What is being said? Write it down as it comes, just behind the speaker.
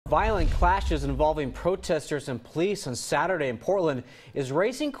Violent clashes involving protesters and police on Saturday in Portland is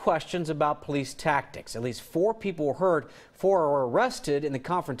raising questions about police tactics. At least 4 people were hurt, 4 were arrested in the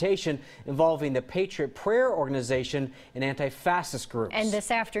confrontation involving the Patriot Prayer Organization and anti-fascist groups. And this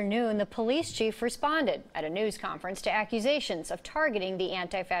afternoon, the police chief responded at a news conference to accusations of targeting the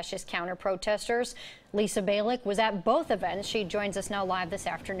anti-fascist counter-protesters. Lisa Balick was at both events. She joins us now live this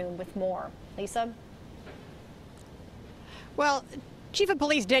afternoon with more. Lisa? Well, Chief of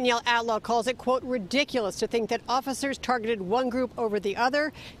Police Danielle Outlaw calls it, quote, ridiculous to think that officers targeted one group over the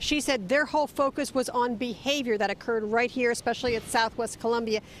other. She said their whole focus was on behavior that occurred right here, especially at Southwest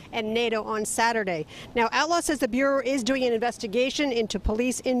Columbia and NATO on Saturday. Now, Outlaw says the Bureau is doing an investigation into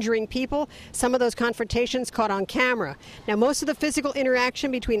police injuring people. Some of those confrontations caught on camera. Now, most of the physical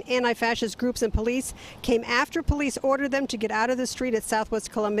interaction between anti-fascist groups and police came after police ordered them to get out of the street at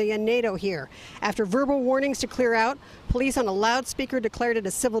Southwest Columbia and NATO here. After verbal warnings to clear out, police on a loudspeaker declared it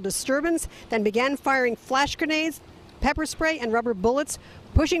a civil disturbance, then began firing flash grenades, pepper spray, and rubber bullets,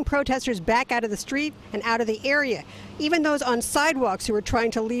 pushing protesters back out of the street and out of the area. Even those on sidewalks who were trying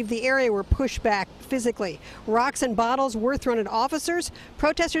to leave the area were pushed back physically. Rocks and bottles were thrown at officers.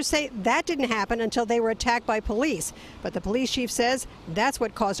 Protesters say that didn't happen until they were attacked by police. But the police chief says that's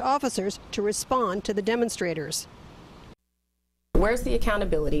what caused officers to respond to the demonstrators. Where's the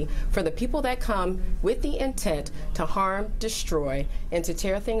accountability for the people that come with the intent to harm, destroy, and to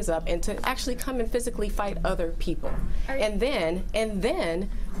tear things up, and to actually come and physically fight other people? And then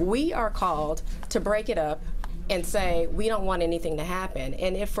we are called to break it up and say we don't want anything to happen.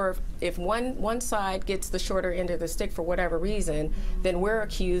 And if one side gets the shorter end of the stick for whatever reason, then we're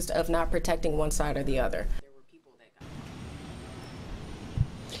accused of not protecting one side or the other.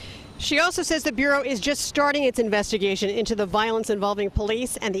 She also says the Bureau is just starting its investigation into the violence involving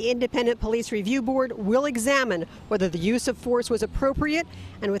police, and the Independent Police Review Board will examine whether the use of force was appropriate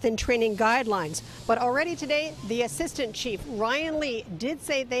and within training guidelines. But already today, the Assistant Chief, Ryan Lee, did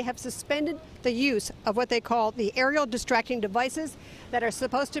say they have suspended the use of what they call the aerial distracting devices that are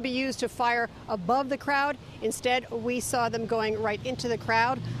supposed to be used to fire above the crowd. Instead, we saw them going right into the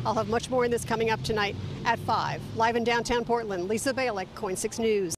crowd. I'll have much more in this coming up tonight at 5. Live in downtown Portland, Lisa Balick, KOIN 6 News.